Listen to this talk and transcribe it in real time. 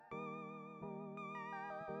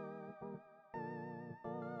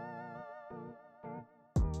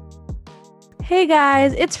Hey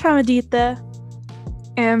guys, it's Pramaditha.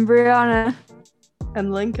 And Brianna.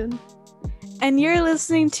 And Lincoln. And you're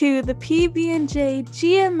listening to the PB&J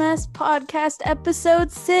GMS podcast episode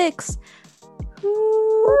 6.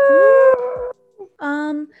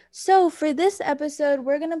 So for this episode,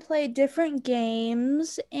 we're going to play different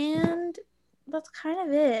games, and that's kind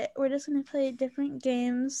of it. We're just going to play different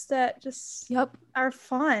games that just are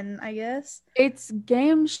fun, I guess. It's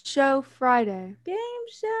Game Show Friday. Game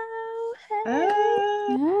show.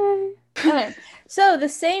 Hey. Okay, so the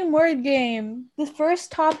same word game. The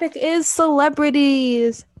first topic is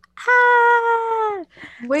celebrities.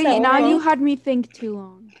 Wait, So, now ready? you had me think too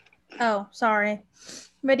long. Oh, sorry.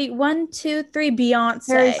 Ready? 1, 2, 3. Beyonce.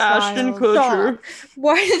 Harry Ashton Styles. Kutcher.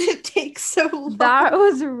 Why did it take so long? That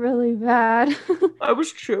was really bad. I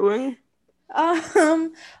was chewing.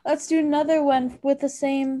 Let's do another one with the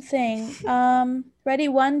same thing. Ready?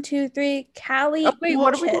 1, 2, 3. Callie wait,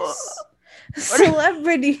 what are we doing?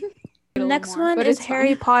 Celebrity. The A next little more, one but is it's Harry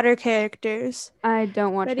fine. Potter characters. I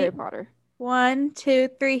don't watch Ready? Harry Potter. 1, 2,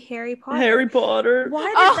 3. Harry Potter. Harry Potter. Why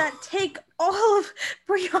did Oh. that take all of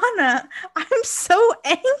Brianna? I'm so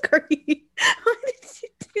angry. What did you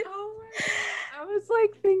do? Oh my god. I was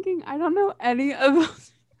like thinking, I don't know any of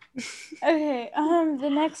those. Okay, the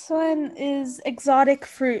next one is exotic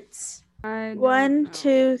fruits. I don't 1, know.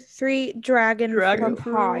 2, 3. Dragon Dragon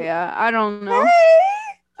fruit. Papaya. I don't know. Hey!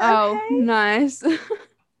 Oh, Okay. nice.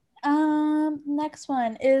 Next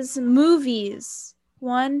one is movies.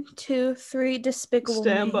 1, 2, 3. Despicable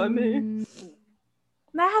Stand Me. by Me.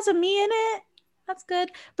 That has a me in it. That's good.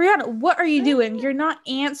 Brianna, what are you doing? You're not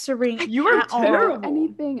answering. You are at all. terrible.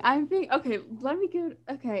 Anything. I'm being okay. Let me get.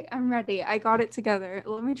 Okay, I'm ready. I got it together.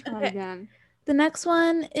 Let me try Okay. again. The next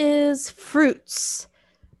one is fruits.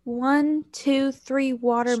 1, 2, 3.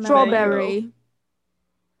 Watermelon. Strawberry.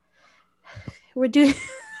 We're doing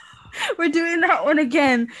that one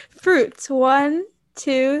again. Fruits. 1,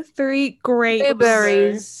 2, 3. Grapes.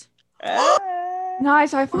 Blueberries. Ah.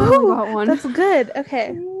 Nice. I finally Ooh, got one. That's good.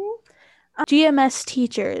 Okay. GMS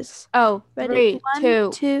teachers. Oh, Ready? 3, 1,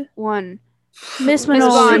 2, 2. 1. Miss Miss Minoli.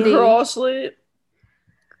 Bondi. Crossley.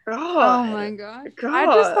 God. Oh my gosh. God. I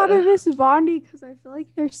just thought of Miss Bondi because I feel like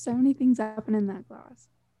there's so many things happening in that class.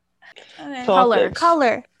 Okay.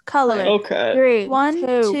 Color. Color. Okay. 3, 1,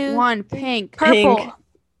 2, 2, 1. Pink. Purple.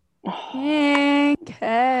 Pink.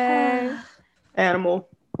 Hey. Animal.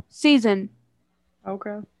 Season.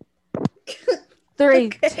 Okay. 3,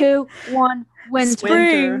 Okay. 2, 1. Winter.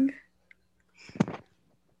 Spring.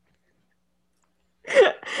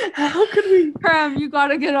 How could we? Pram, you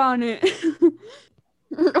gotta get on it.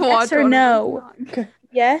 Yes or no? Okay.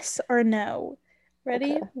 Yes or no?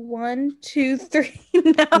 Ready? Okay. 1, 2, 3.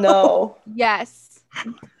 No. No. Yes.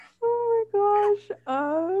 Oh my gosh.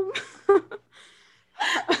 Oh.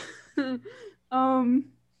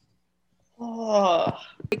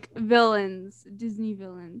 Like villains, Disney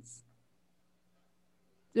villains.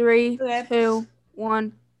 3, Okay. 2,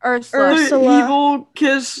 1. Ursula. Ursula. The evil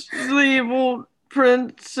kiss, the evil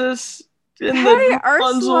princess in Hey, the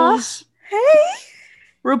Ursula. Hey.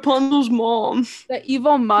 Rapunzel's mom. The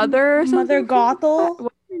evil mother or Mother something? Gothel.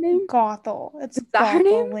 What's her name? Gothel. It's Is that her Gothel,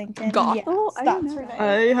 name? Lincoln. Gothel? Yes, I didn't that's know her that.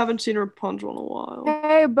 name. I haven't seen Rapunzel in a while.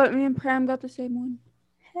 Hey, but me and Pram got the same one.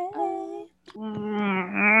 Hey.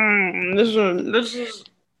 This is.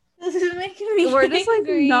 This is making me We're just like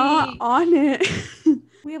angry. not on it.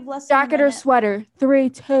 We have less than a Jacket or minute. sweater? 3,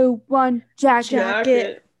 2, 1. Jacket.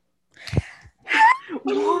 Jacket.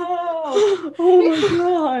 Whoa! Oh my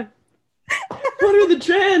god! What are the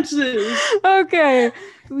chances? Okay,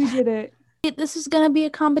 we did it. This is going to be a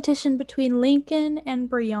competition between Lincoln and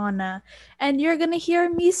Brianna. And you're going to hear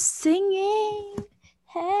me singing.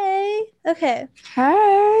 Hey. Okay.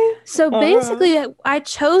 Hey. So basically, I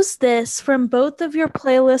chose this from both of your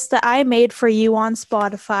playlists that I made for you on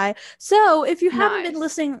Spotify. So if you haven't been Nice.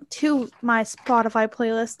 listening to my Spotify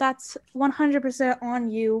playlist, that's 100% on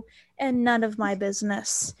you and none of my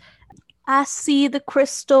business. I see the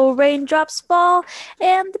crystal raindrops fall,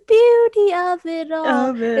 and the beauty of it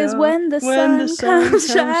all is when the sun comes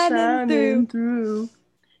shining through.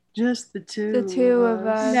 Just the two. The two of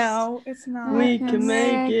us. No, it's not. We can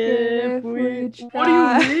make it if we. What do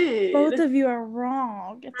try. you mean? Both of you are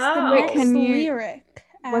wrong. It's the How? next Wait, can you- lyric.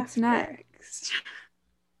 What's after. next?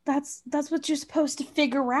 That's what you're supposed to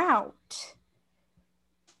figure out.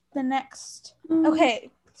 The next. Okay,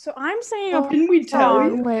 so I'm saying a Didn't we tell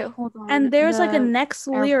song, you? Wait, hold on. and there's like a The next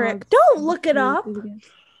lyric. AirPods. Don't look it up.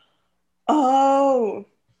 Oh.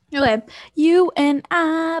 Okay, you and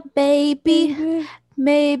I, baby, Baby.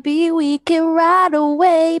 maybe we can ride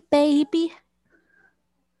away, baby.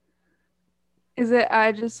 Is it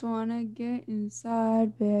I just wanna get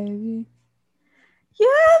inside, baby?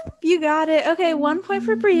 Yep, you got it. Okay, 1 point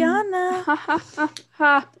for Brianna. Ha ha ha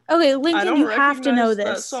ha. Okay, I Lincoln, don't you have to know recognize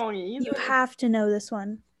that this. song either. You have to know this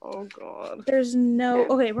one. Oh god. There's no.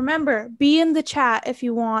 Okay, remember, be in the chat if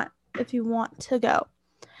you want to go.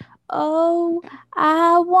 Oh,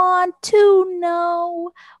 I want to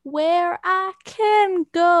know where I can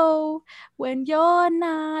go when you're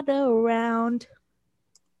not around.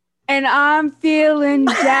 And I'm feeling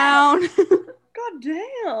down. God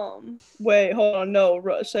damn. Wait, hold on. No,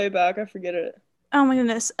 say it back. I forget it. Oh my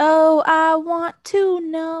goodness. Oh, I want to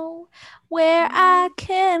know where I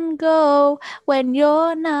can go when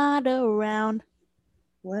you're not around.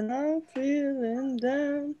 When I'm feeling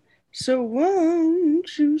down, so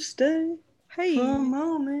won't you stay for a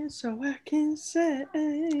moment so I can say.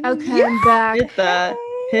 Okay, I'm back. Hit that.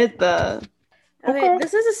 Hit that. Okay,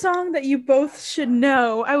 this is a song that you both should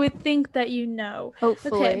know. I would think that you know.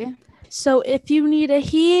 Hopefully. Okay. So if you need a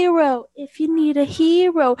hero,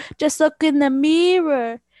 just look in the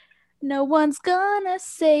mirror. No one's gonna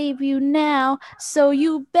save you now, so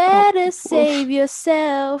you better save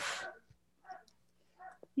yourself.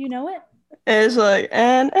 You know it? It's like,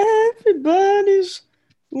 and everybody's.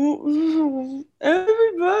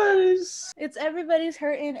 It's everybody's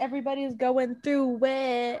hurting, everybody's going through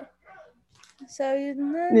it. So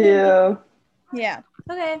yeah.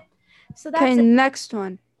 Okay. So that's Okay, it. next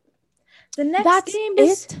one. The next That's game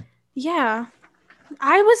is it? Yeah.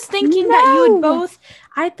 I was thinking that you would both.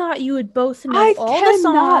 I thought you would both know I all the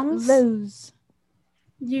cannot songs. lose.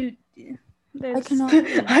 You. I cannot.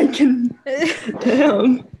 I can.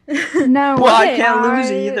 Damn. No. Well, I Okay. can't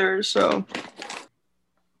lose either, so.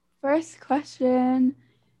 First question.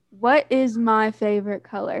 What is my favorite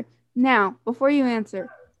color? Now, before you answer.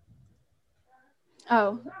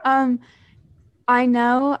 I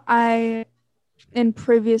know in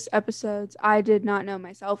previous episodes, I did not know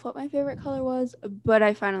myself what my favorite color was, but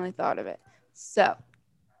I finally thought of it. So,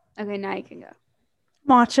 okay, now you can go.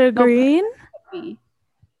 Matcha green. B.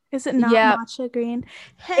 Is it not Yeah. matcha green?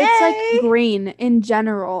 Hey! It's like green in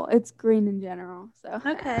general. It's green in general. So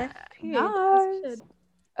Okay. nice.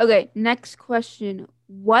 Okay, next question.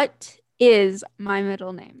 What is my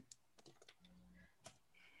middle name?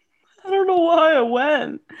 I don't know why I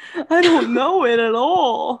went. I don't know it at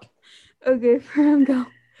all. Okay, Fran, go.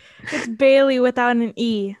 It's Bailey without an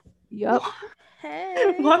E. Yup.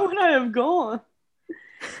 Hey. Why would I have gone?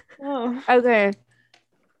 Oh. Okay.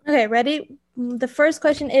 Okay, ready? The first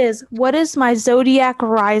question is, what is my zodiac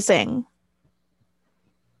rising?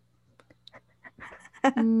 I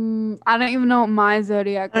don't even know what my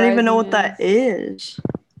zodiac. I don't even know what rising that is.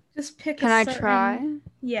 Just pick Can a I certain... try?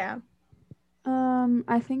 Yeah.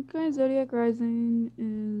 I think my zodiac rising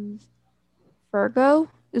is Virgo.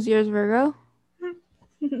 Is yours Virgo?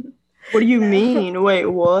 What do you mean? Wait,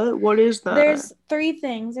 what? What is that? There's 3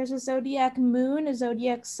 things. There's a zodiac moon, a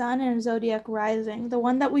zodiac sun, and a zodiac rising. The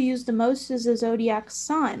one that we use the most is a zodiac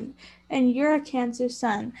sun, and you're a Cancer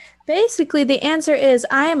sun. Basically, the answer is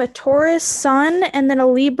I am a Taurus sun and then a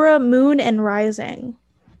Libra moon and rising.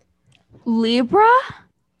 Libra?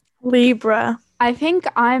 Libra. I think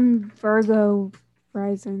I'm Virgo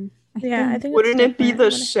rising. I think Wouldn't it's it be the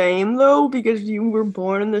different. same though because you were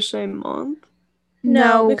born in the same month?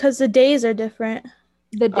 No, because the days are different.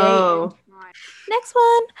 The day. Oh. Next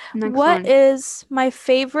one. What is my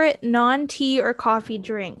favorite non-tea or coffee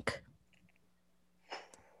drink?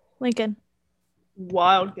 Lincoln.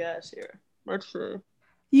 Wild guess here. Let's see.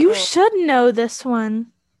 You should know this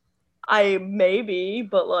one. I maybe,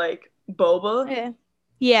 but like boba.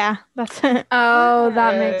 Yeah, that's it. Oh,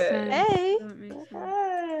 that makes sense. Hey. That makes sense.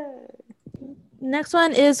 Hey. Next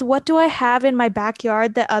one is, what do I have in my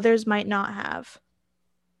backyard that others might not have?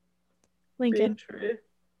 Lincoln. Bean tree.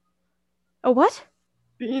 A what?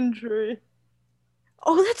 Bean tree.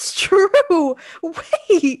 Oh, that's true.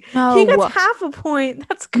 Wait. No. He gets half a point.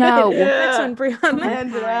 That's good. No. Next one, Brianna.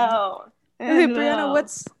 Hand it out. Okay, Brianna,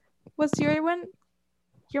 what's your one?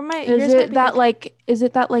 Is it that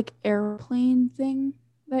like airplane thing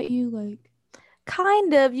that you like?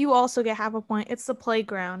 Kind of. You also get half a point. It's the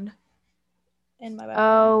playground. In my backyard.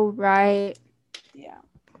 Oh, right. Yeah.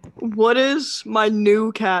 What is my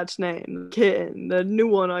new cat's name? Kitten. The new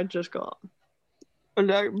one I just got. Is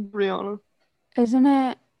that Brianna? Isn't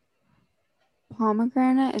it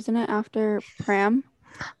pomegranate? Isn't it after Pram?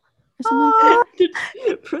 Or something like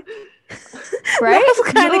that? Right? That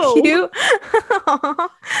was kind of No. cute.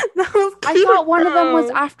 That was I cute. thought one of them was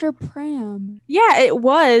after Pram. Yeah, it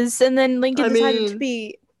was. And then Lincoln decided to mean-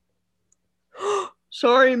 be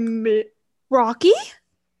Sorry, me. Rocky?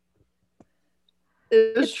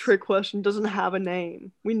 This trick question doesn't have a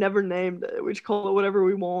name. We never named it. We just call it whatever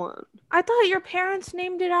we want. I thought your parents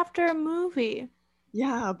named it after a movie.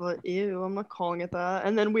 Yeah, but ew, I'm not calling it that.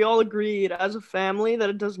 And then we all agreed as a family that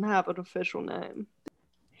it doesn't have an official name.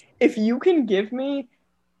 If you can give me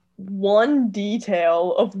one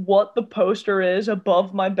detail of what the poster is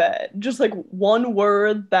above my bed, just like one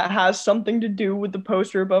word that has something to do with the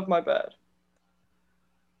poster above my bed.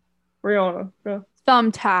 Rihanna, go.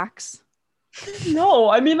 Thumbtacks. No,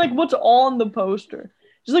 I mean like what's on the poster.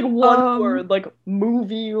 Just like one word, like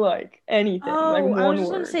movie, like anything. Like one I was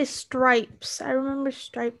just word. gonna say stripes. I remember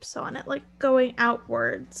stripes on it, like going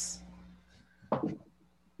outwards.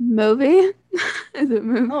 Movie? Is it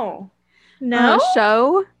movie? No.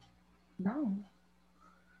 Show? No.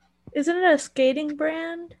 Isn't it a skating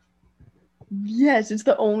brand? Yes, it's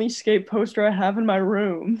the only skate poster I have in my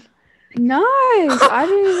room. Nice. I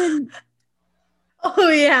didn't even.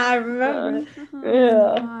 Oh yeah, I remember.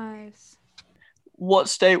 Yeah. Nice. What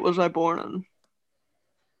state was I born in?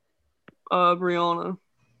 Brianna.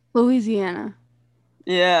 Louisiana.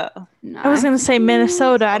 Yeah. Nice. I was gonna say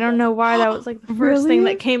Minnesota. I don't know why that was like the first thing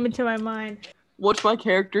Really? that came into my mind. What's my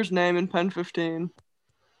character's name in Pen 15?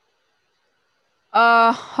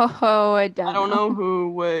 I don't I don't know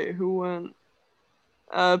who. Wait, who went?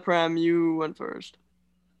 Prem, you went first.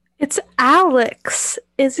 It's Alex,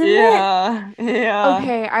 isn't it? Yeah.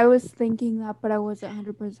 Okay, I was thinking that, but I wasn't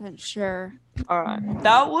 100% sure. All right.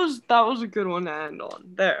 That was a good one to end on.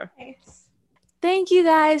 There. Thank you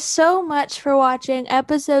guys so much for watching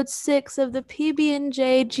episode 6 of the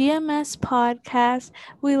PB&J GMS podcast.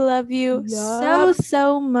 We love you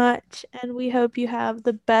so much, and we hope you have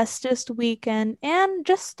the bestest weekend and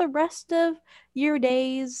just the rest of your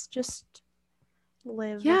days. Just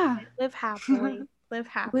live. Yeah. Live happily. Live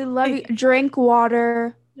happily. We love you. Drink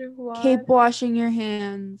water. Drink water. Keep washing your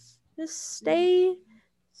hands. Just stay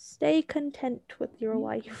content with your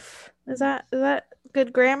life. Is that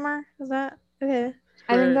good grammar? Is that okay?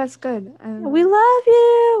 I think that's good. We love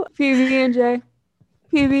you. PB&J.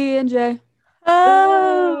 PB&J.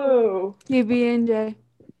 Oh. PB&J.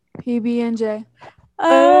 PB&J.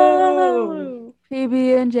 Oh.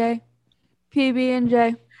 PB&J.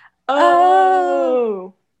 PB&J.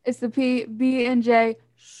 Oh. It's the PB&J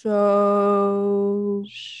show.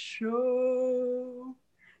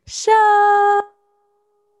 Show.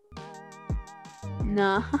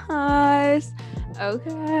 Nice.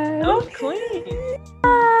 Okay. Oh, clean.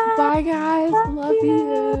 Bye, guys. Love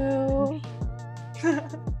you.